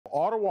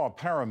Ottawa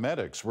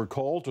paramedics were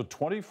called to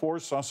 24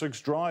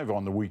 Sussex Drive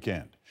on the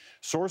weekend.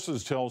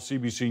 Sources tell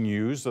CBC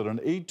News that an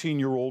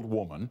 18-year-old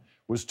woman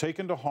was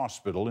taken to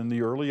hospital in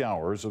the early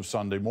hours of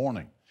Sunday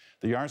morning.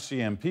 The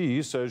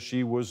RCMP says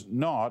she was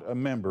not a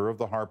member of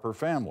the Harper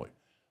family.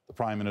 The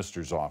Prime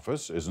Minister's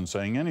office isn't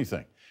saying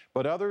anything,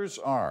 but others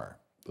are.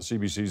 The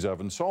CBC's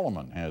Evan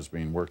Solomon has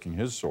been working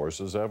his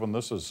sources. Evan,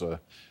 this is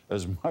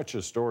as much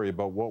a story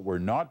about what we're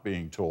not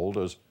being told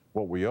as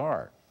what we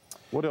are.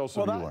 What else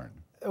have you learned?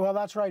 Well,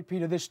 that's right,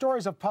 Peter. This story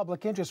is of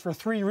public interest for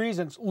three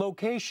reasons.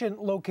 Location,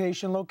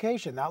 location,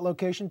 location. That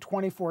location,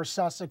 24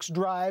 Sussex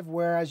Drive,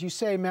 where, as you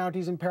say,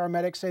 Mounties and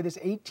paramedics say this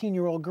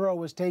 18-year-old girl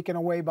was taken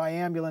away by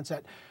ambulance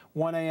at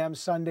 1 a.m.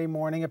 Sunday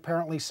morning,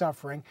 apparently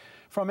suffering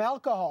from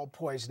alcohol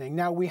poisoning.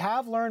 Now, we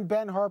have learned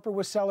Ben Harper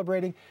was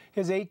celebrating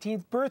his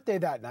 18th birthday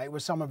that night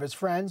with some of his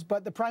friends,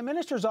 but the Prime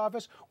Minister's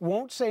office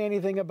won't say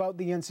anything about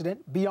the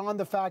incident beyond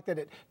the fact that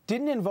it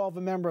didn't involve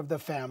a member of the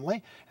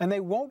family, and they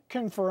won't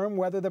confirm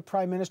whether the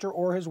Prime Minister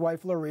or his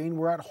wife, Lorraine,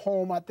 were at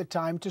home at the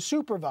time to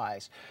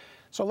supervise.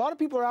 So a lot of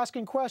people are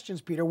asking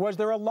questions, Peter. Was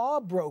there a law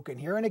broken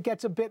here? And it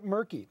gets a bit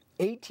murky.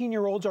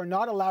 18-year-olds are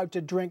not allowed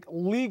to drink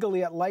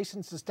legally at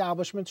licensed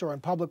establishments or in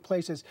public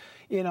places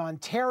in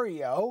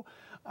Ontario.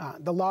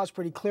 The law is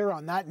pretty clear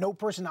on that. No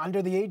person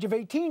under the age of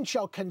 18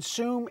 shall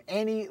consume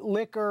any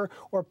liquor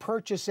or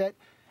purchase it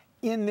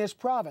in this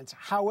province.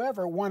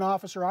 However, one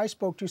officer I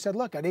spoke to said,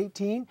 look, at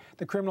 18,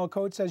 the criminal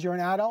code says you're an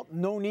adult,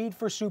 no need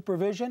for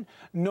supervision,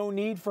 no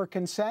need for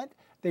consent.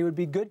 They would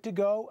be good to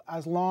go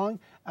as long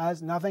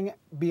as nothing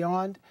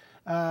beyond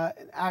an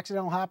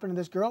accidental happened to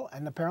this girl,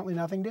 and apparently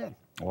nothing did.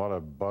 A lot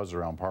of buzz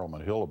around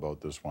Parliament Hill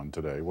about this one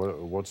today.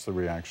 What's the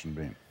reaction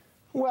been?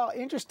 Well,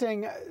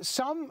 interesting.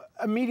 Some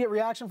immediate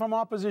reaction from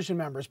opposition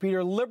members.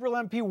 Peter, Liberal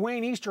MP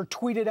Wayne Easter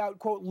tweeted out,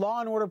 quote, Law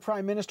and Order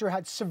Prime Minister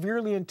had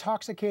severely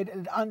intoxicated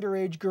an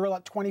underage girl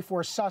at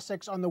 24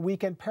 Sussex on the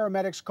weekend.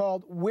 Paramedics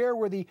called. Where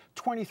were the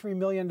 $23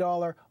 million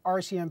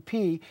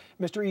RCMP?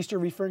 Mr. Easter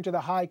referring to the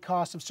high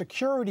cost of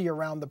security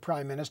around the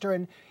Prime Minister.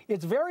 And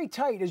it's very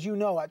tight, as you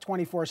know, at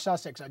 24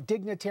 Sussex.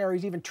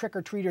 Dignitaries, even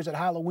trick-or-treaters at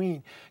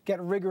Halloween, get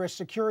rigorous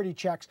security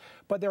checks.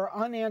 But there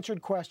are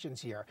unanswered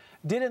questions here.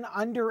 Did an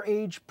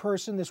underage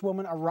person, this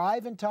woman,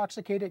 arrive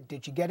intoxicated?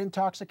 Did she get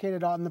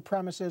intoxicated on the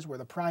premises? Were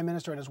the Prime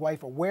Minister and his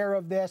wife aware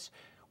of this?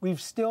 We've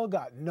still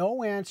got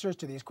no answers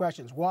to these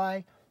questions.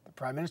 Why? The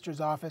Prime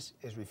Minister's office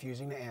is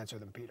refusing to answer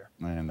them, Peter.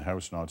 And the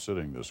House not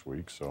sitting this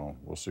week, so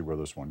we'll see where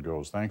this one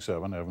goes. Thanks,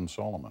 Evan. Evan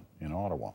Solomon in Ottawa.